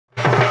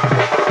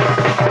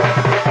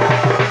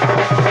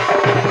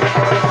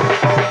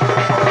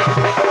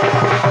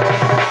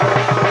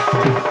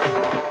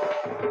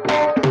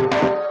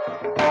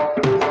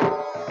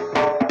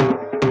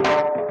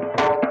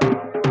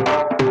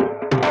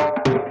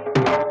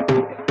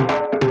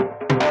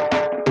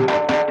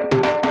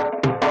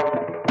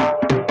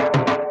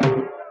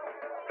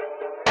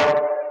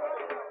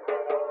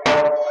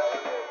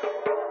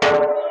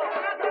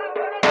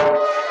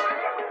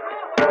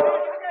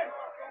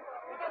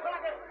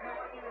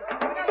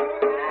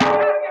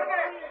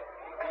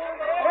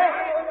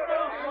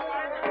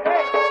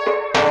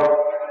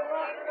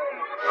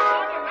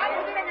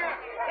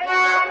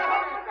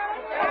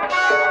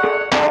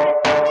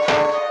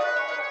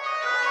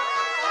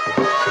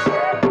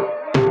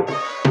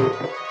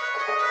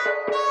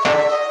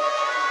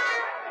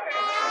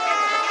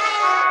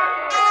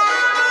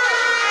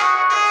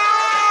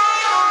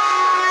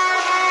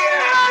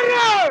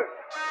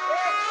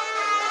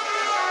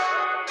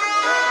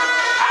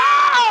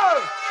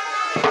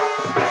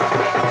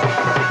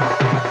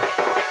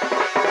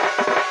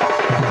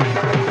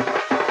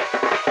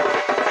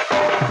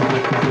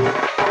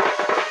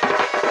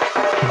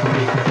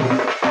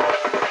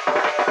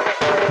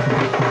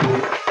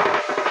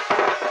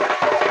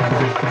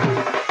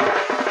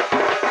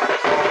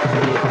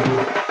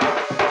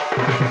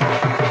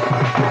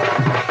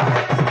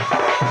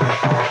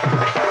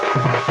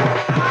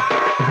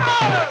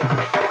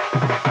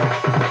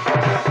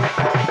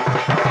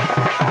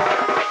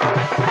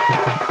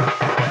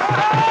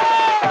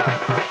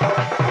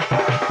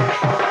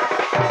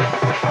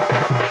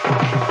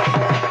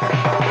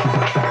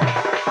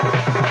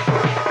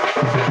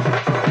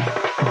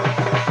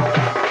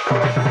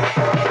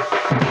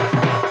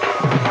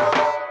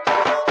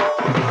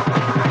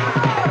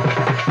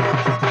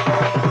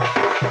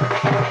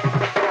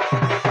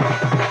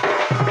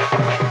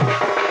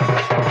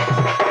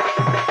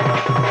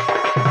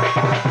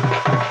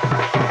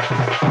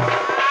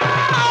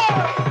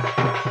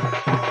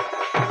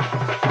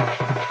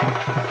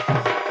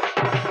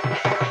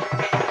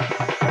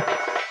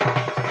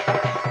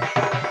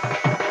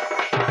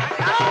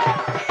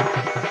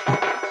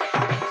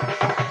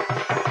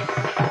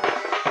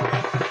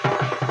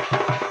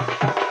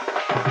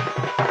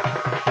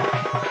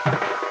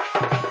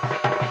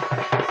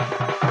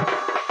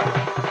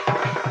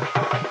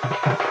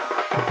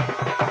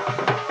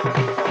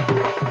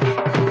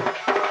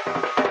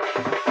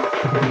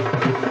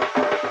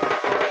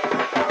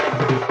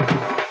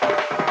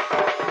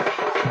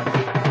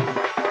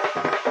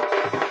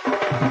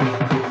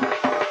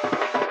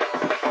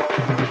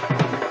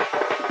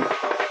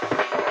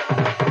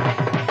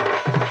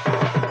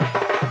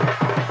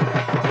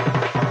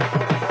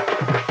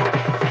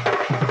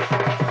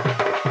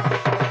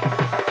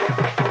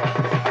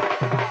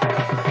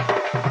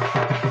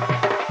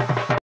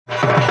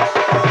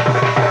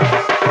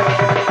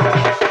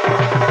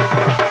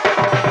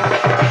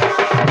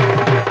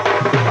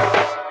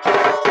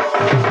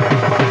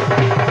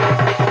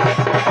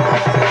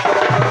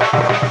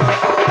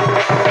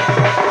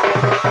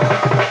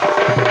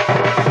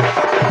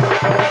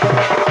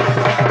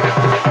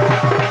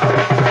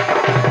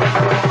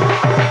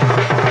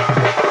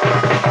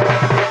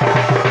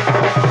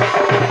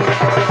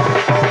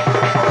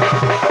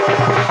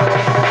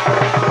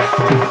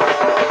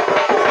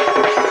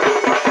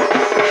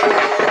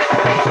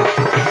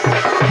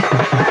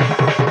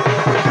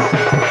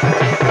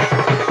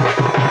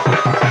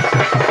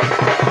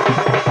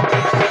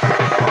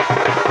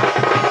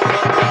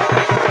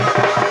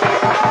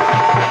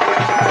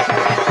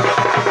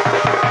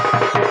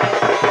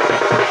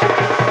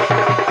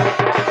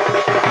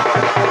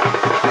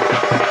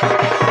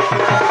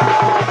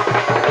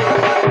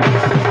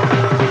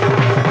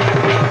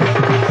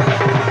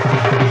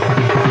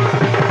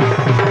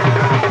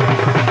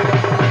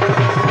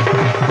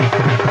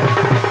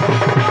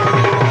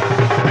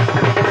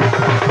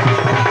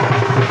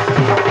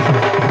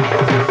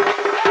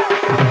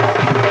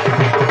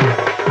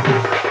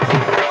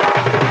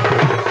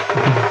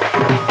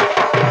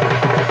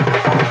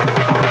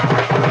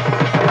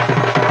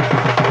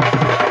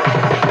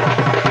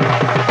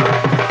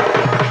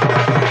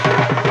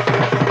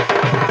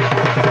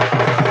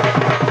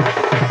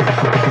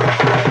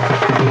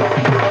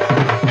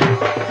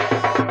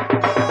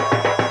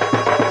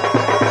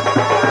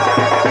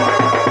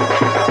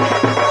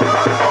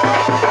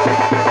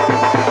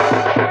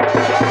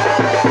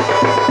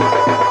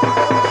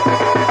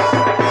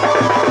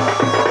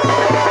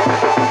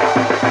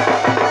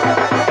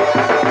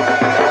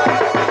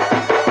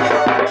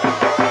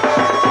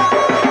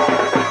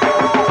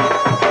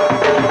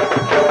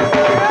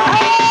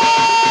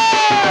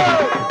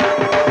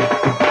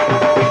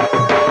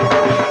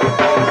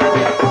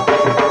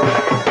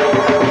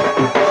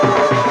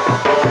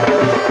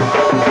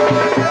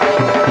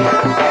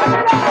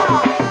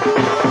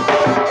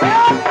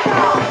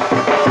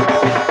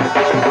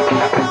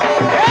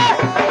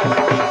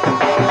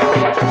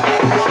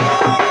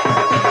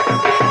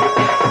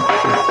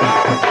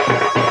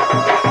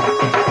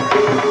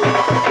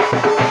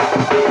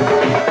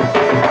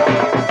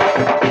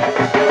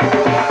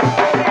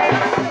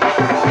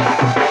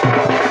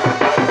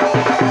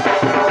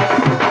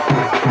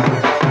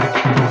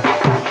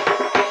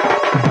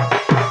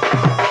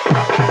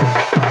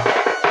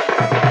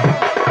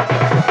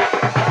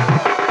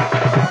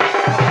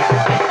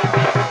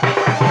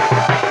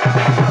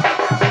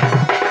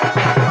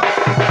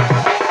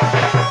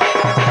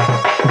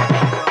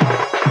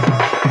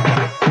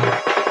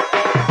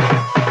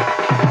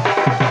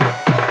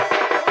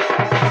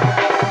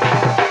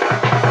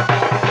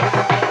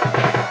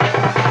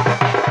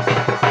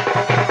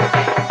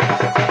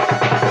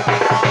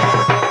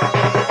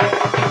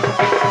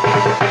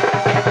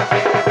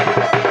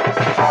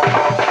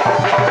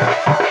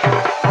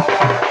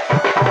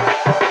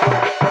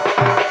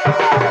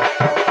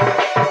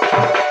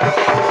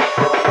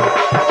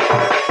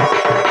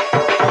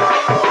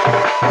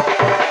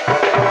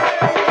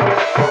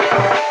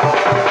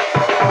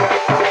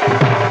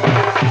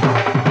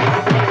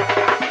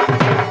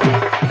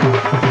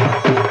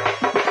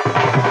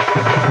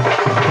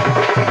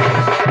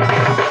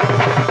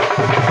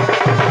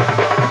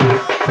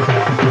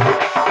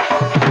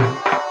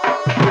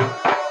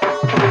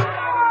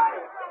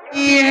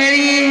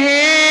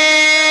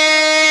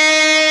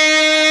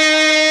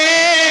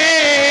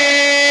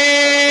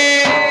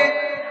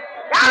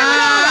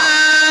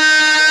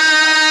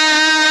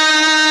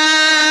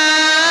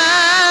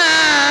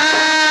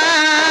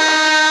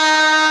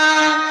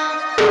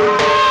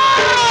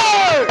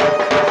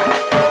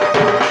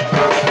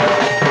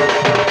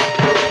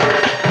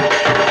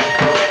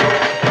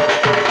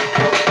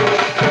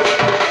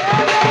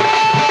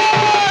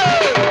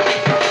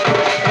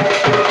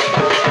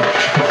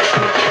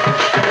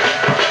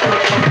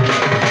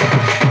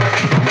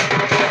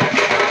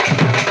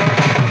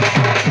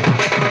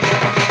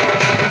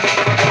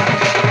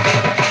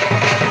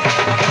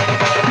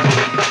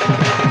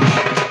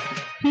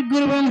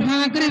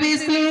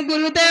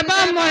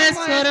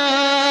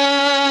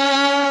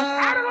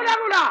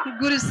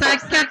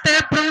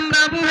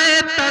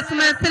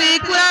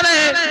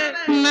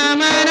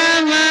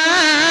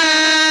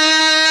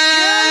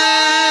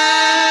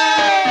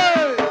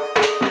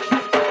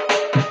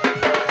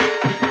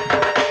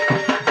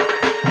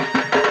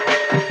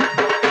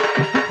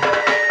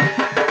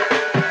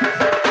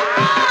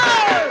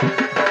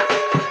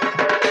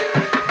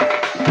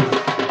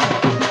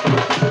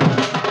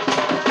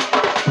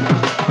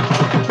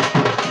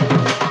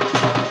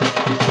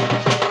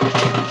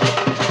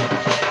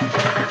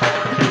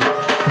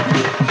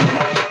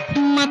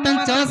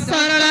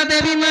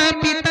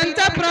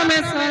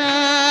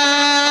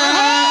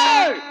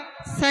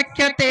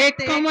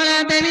बाक्यते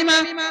कमला देवी मा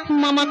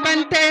मम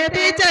कंठे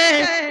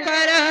विजय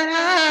कर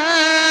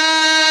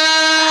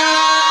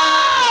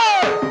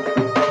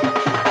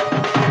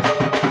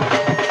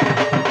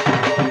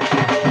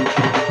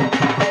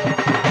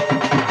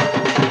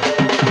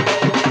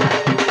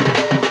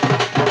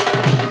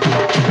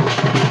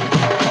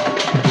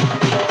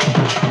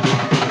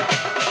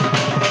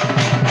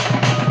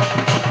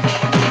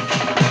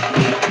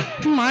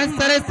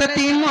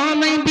सरस्वती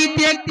मम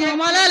विद्या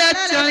कमला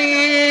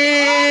लक्ष्मी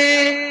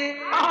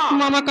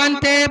मम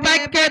कंठे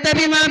वाक्य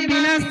देवी मा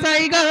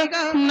विनाशाय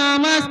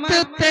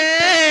नमस्तुते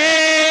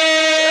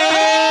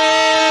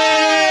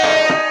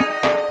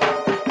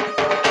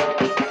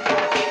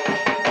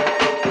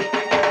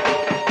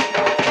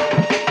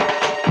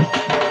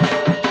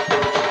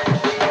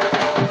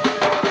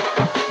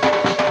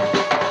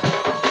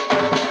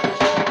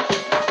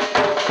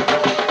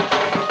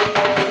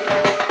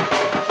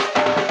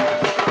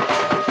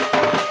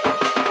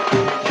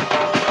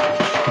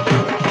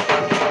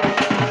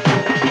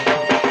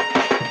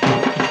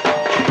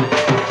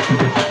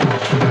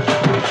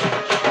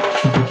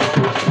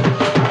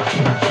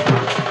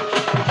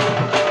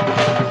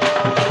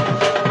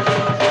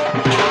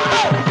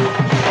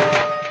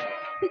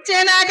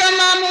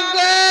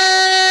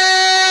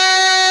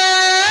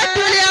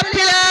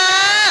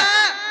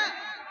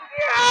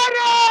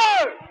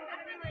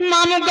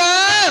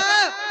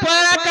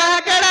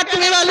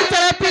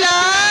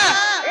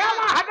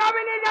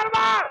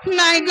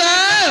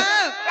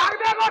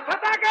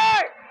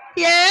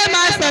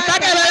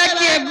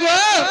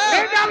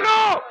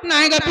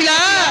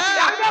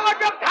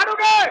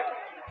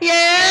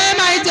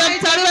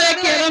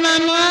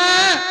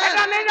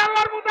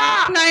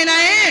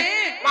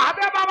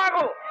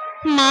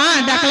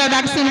डाकला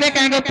डाक सुनबे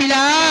काय गो पिला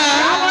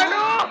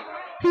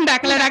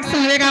डाकला डाक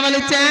सुनबे का बोलू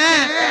चा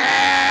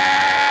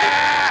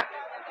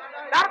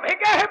तार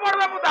फेके हे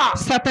पड़बे मुदा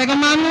सते गो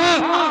मामू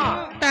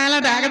ताला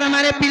डाक द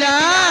मारे पिला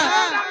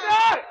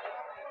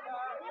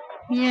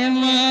ये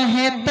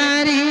मोहे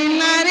तारी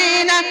नारी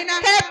ना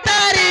हे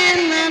तारी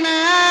नाना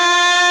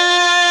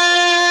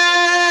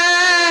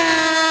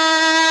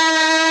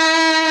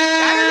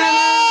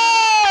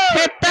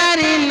हे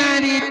तारी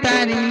नारी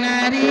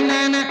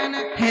नाना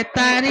हे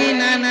तारी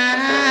नाना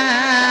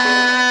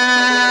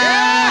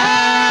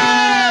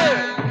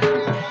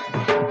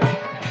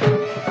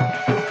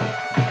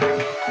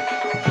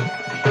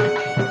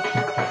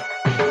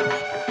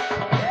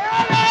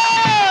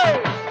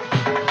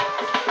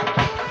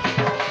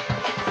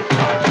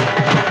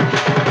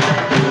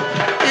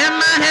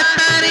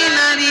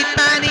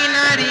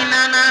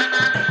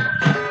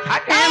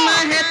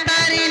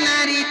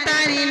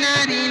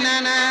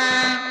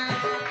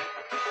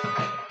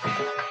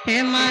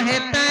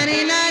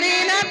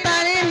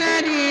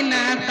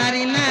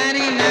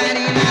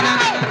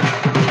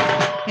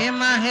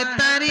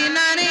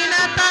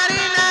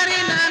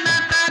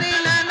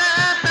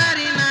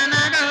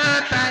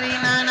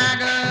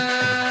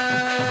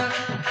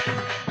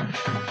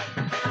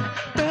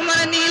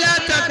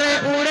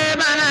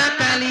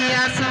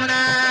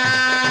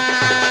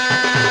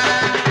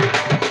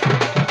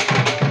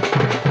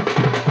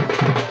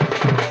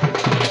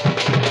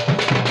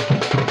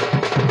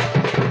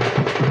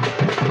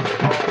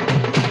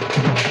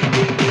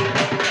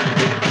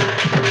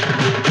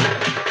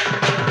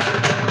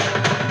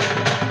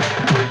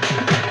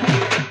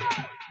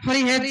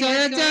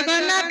जय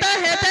जगन्नाथ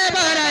हे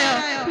देवराय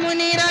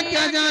मुनि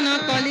राख्य जन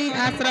कली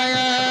आश्रय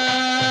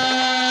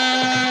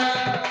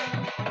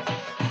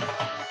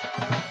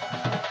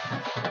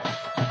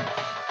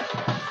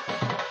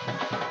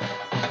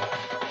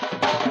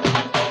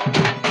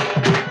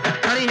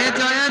हरि हे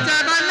जय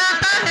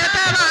जगन्नाथ हे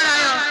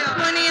देवराय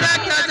मुनि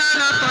राख्य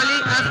जन कली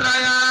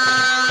आश्रय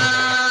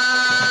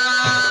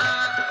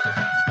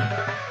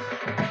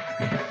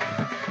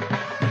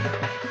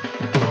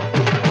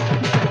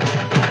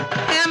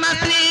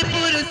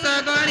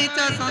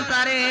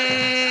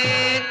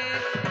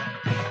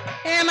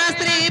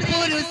स्त्री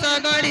पुरुष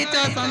गढ़िच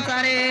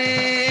संसारे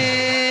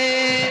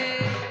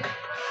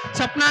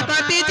स्वप्न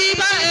कति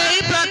जीव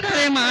यही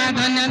प्रकार माँ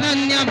धन्य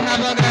धन्य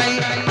भाव गाई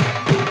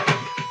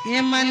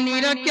ए मन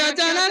निरक्ष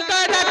जनक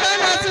डाक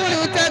न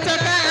शुणु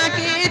चका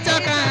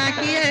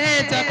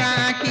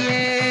आखिए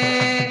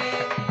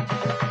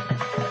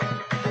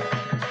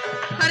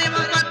हरि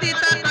मो पति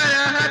तक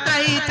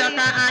कही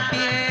चका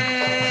आखिए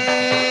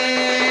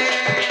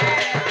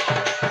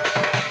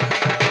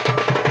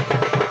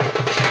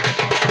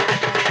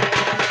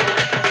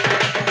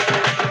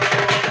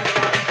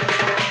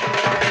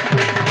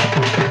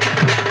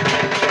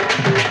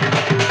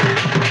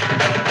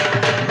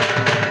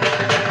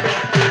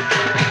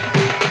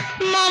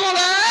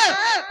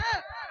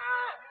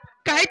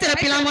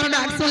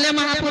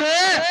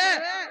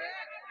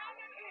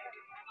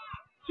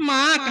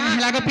माँ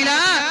कहला गो पिला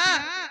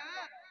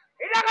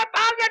इला का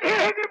ताल जे ढेर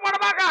हेकर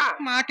पड़बा का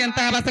माँ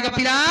केनता हवा से गो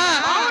पिला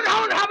हौन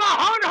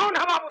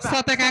हवा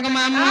सते का गो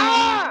मामू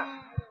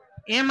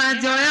ए माँ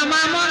जोय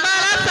मामू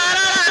बाला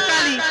सारा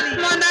काली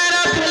मंदार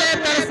फूले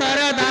तर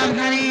सरदा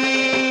भारी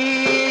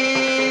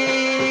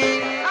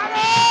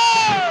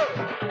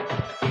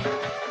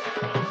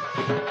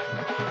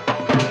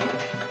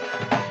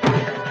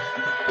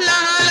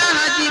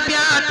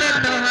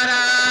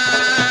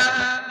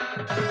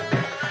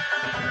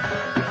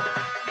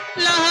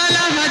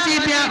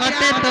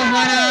अटे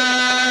तोहरा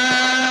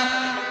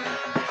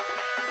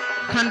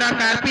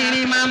खंडकार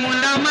पीड़ी मा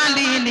मुंडा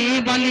मालिनी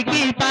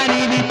बनिकी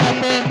पारिबी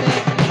तते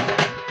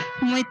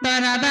मुई तो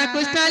राधा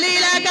कृष्ण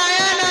लीला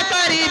गायन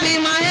करिबी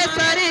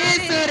महेश्वरी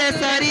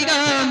सुरेश्वरी ग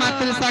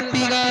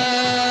मातृशक्ति ग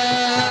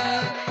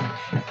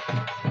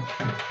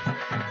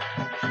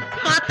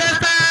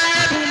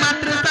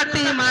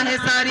मातृशक्ति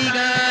माहेश्वरी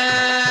ग